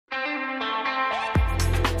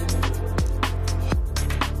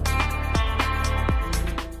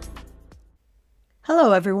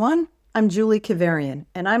Hello everyone, I'm Julie Kavarian,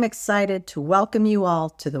 and I'm excited to welcome you all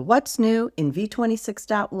to the What's New in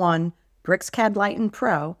V26.1 BricsCAD Lite and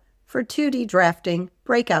Pro for 2D Drafting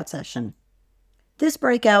Breakout session. This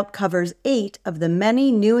breakout covers 8 of the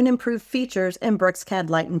many new and improved features in BricsCAD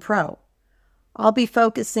Lite and Pro. I'll be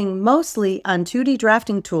focusing mostly on 2D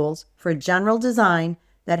drafting tools for general design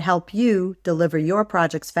that help you deliver your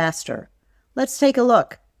projects faster. Let's take a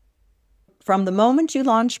look. From the moment you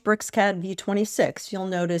launch BricsCAD V26, you'll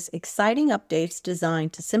notice exciting updates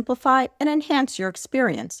designed to simplify and enhance your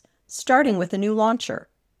experience, starting with a new launcher.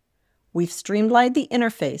 We've streamlined the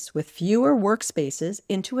interface with fewer workspaces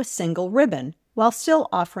into a single ribbon, while still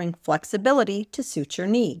offering flexibility to suit your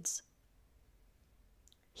needs.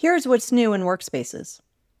 Here's what's new in workspaces.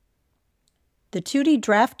 The 2D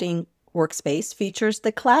drafting workspace features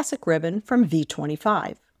the classic ribbon from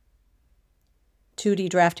V25. 2D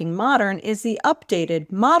Drafting Modern is the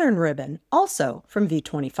updated Modern ribbon, also from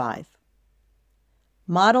V25.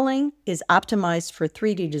 Modeling is optimized for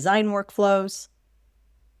 3D design workflows.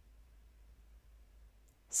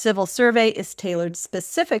 Civil Survey is tailored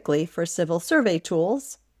specifically for civil survey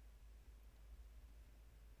tools.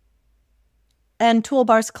 And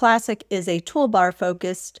Toolbars Classic is a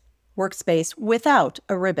toolbar-focused workspace without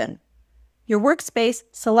a ribbon. Your workspace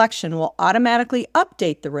selection will automatically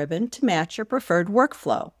update the ribbon to match your preferred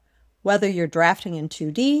workflow. Whether you're drafting in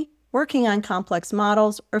 2D, working on complex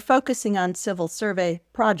models, or focusing on civil survey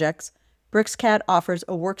projects, BricsCAD offers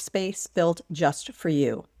a workspace built just for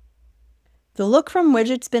you. The look from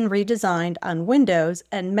widget's been redesigned on Windows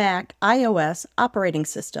and Mac iOS operating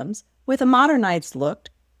systems with a modernized look,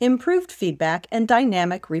 improved feedback, and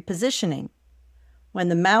dynamic repositioning. When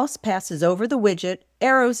the mouse passes over the widget,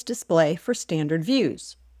 arrows display for standard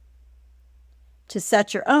views. To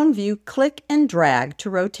set your own view, click and drag to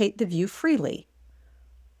rotate the view freely.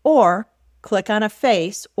 Or click on a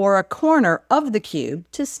face or a corner of the cube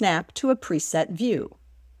to snap to a preset view.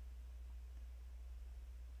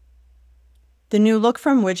 The new look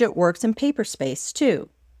from widget works in Paperspace too.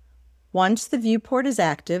 Once the viewport is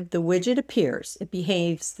active, the widget appears. It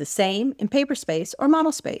behaves the same in Paperspace or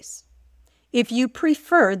ModelSpace. If you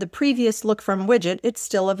prefer the previous look from widget, it's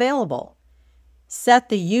still available. Set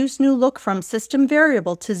the Use New Look from System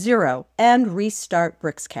variable to 0 and restart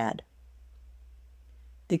BricsCAD.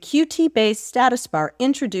 The Qt-based status bar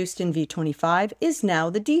introduced in V25 is now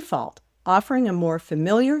the default, offering a more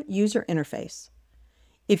familiar user interface.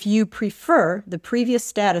 If you prefer the previous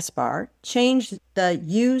status bar, change the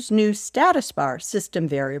Use New Status Bar system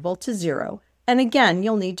variable to 0, and again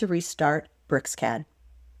you'll need to restart BricsCAD.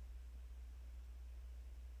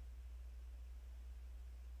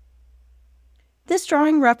 This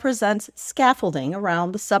drawing represents scaffolding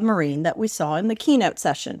around the submarine that we saw in the keynote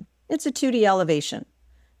session. It's a 2D elevation.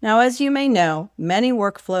 Now, as you may know, many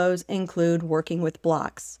workflows include working with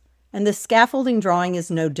blocks, and the scaffolding drawing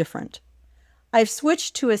is no different. I've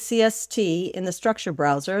switched to a CST in the structure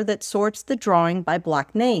browser that sorts the drawing by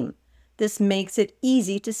block name. This makes it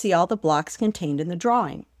easy to see all the blocks contained in the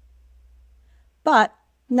drawing. But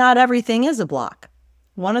not everything is a block.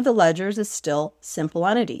 One of the ledgers is still simple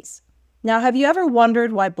entities. Now, have you ever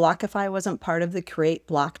wondered why Blockify wasn't part of the Create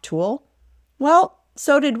Block tool? Well,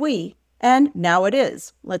 so did we, and now it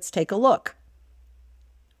is. Let's take a look.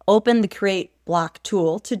 Open the Create Block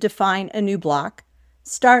tool to define a new block.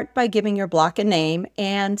 Start by giving your block a name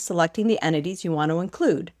and selecting the entities you want to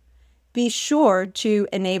include. Be sure to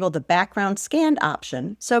enable the background scanned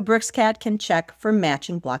option so BricsCAD can check for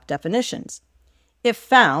matching block definitions. If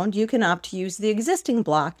found, you can opt to use the existing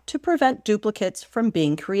block to prevent duplicates from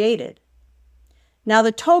being created. Now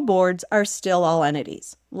the toe boards are still all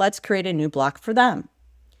entities. Let's create a new block for them.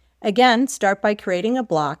 Again, start by creating a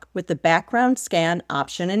block with the background scan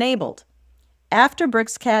option enabled. After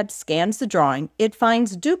BricsCAD scans the drawing, it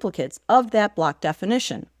finds duplicates of that block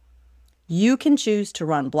definition. You can choose to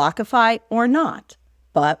run Blockify or not,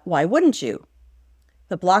 but why wouldn't you?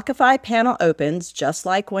 The Blockify panel opens just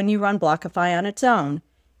like when you run Blockify on its own.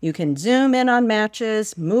 You can zoom in on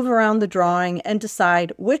matches, move around the drawing, and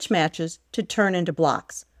decide which matches to turn into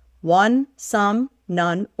blocks: one, some,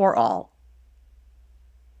 none, or all.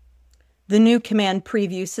 The new Command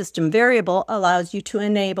Preview system variable allows you to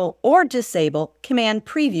enable or disable command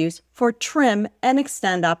previews for trim and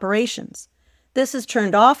extend operations. This is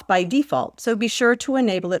turned off by default, so be sure to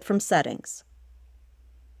enable it from settings.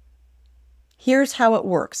 Here's how it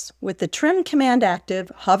works. With the trim command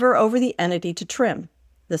active, hover over the entity to trim.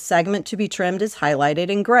 The segment to be trimmed is highlighted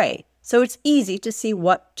in gray, so it's easy to see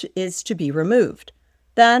what is to be removed.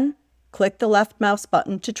 Then, click the left mouse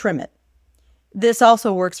button to trim it. This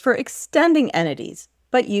also works for extending entities.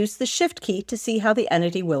 but use the Shift key to see how the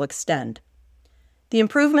entity will extend. The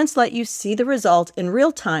improvements let you see the result in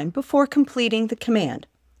real time before completing the command,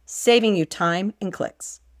 saving you time and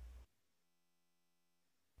clicks.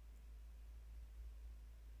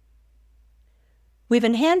 We've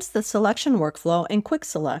enhanced the selection workflow in Quick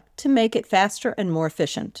Select to make it faster and more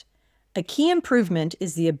efficient. A key improvement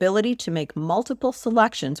is the ability to make multiple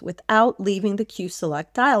selections without leaving the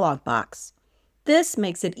Q-Select dialog box. This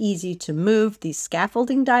makes it easy to move these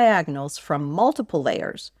scaffolding diagonals from multiple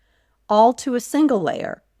layers, all to a single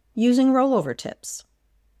layer, using rollover tips.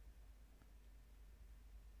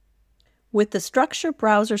 With the structure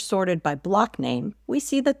browser sorted by block name, we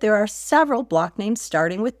see that there are several block names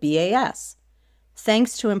starting with BAS.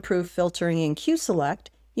 Thanks to improved filtering in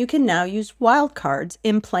Q-Select, you can now use wildcards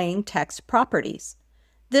in plain text properties.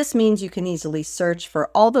 This means you can easily search for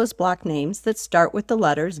all those block names that start with the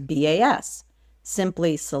letters BAS.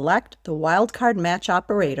 Simply select the wildcard match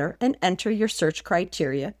operator and enter your search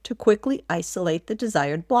criteria to quickly isolate the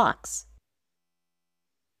desired blocks.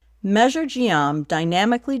 Measure Geom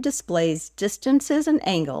dynamically displays distances and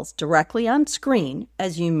angles directly on screen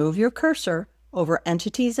as you move your cursor over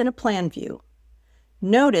entities in a plan view.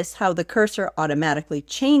 Notice how the cursor automatically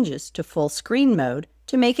changes to full screen mode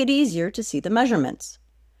to make it easier to see the measurements.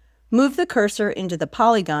 Move the cursor into the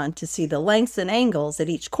polygon to see the lengths and angles at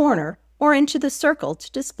each corner, or into the circle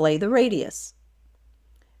to display the radius.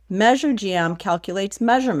 Measure Geom calculates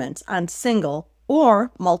measurements on single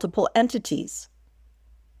or multiple entities.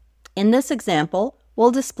 In this example,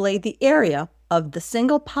 we'll display the area of the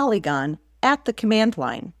single polygon at the command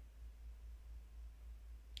line.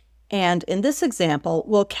 And in this example,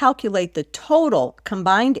 we'll calculate the total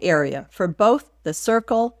combined area for both the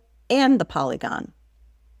circle and the polygon.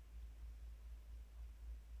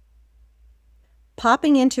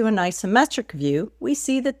 Popping into an isometric view, we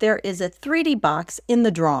see that there is a 3D box in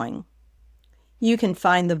the drawing. You can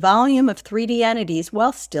find the volume of 3D entities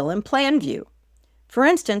while still in plan view. For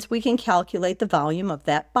instance, we can calculate the volume of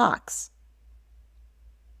that box.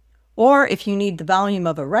 Or if you need the volume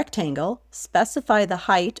of a rectangle, specify the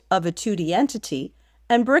height of a 2D entity,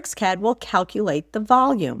 and BricsCAD will calculate the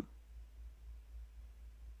volume.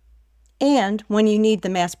 And when you need the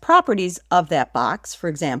mass properties of that box, for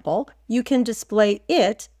example, you can display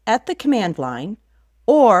it at the command line,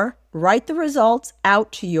 or write the results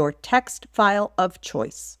out to your text file of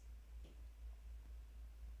choice.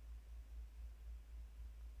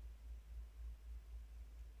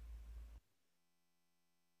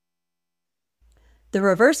 The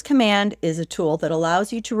reverse command is a tool that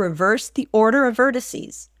allows you to reverse the order of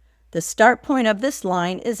vertices. The start point of this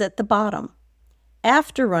line is at the bottom.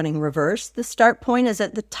 After running reverse, the start point is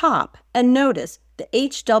at the top, and notice the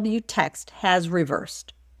HW text has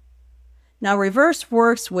reversed. Now reverse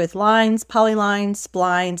works with lines, polylines,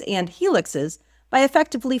 splines, and helixes by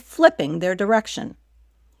effectively flipping their direction.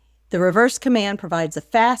 The reverse command provides a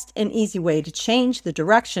fast and easy way to change the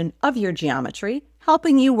direction of your geometry,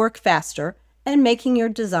 helping you work faster and making your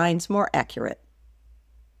designs more accurate.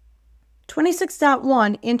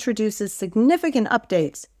 26.1 introduces significant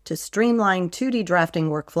updates to streamline 2D drafting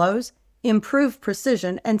workflows, improve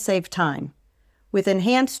precision, and save time. With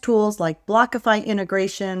enhanced tools like Blockify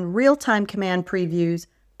integration, real-time command previews,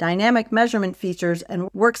 dynamic measurement features, and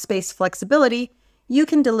workspace flexibility, you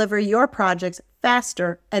can deliver your projects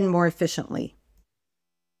faster and more efficiently.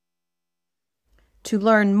 To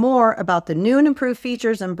learn more about the new and improved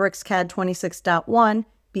features in BricsCAD 26.1,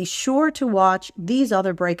 be sure to watch these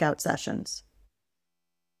other breakout sessions.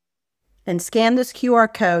 And scan this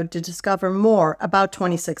QR code to discover more about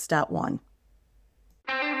 26.1.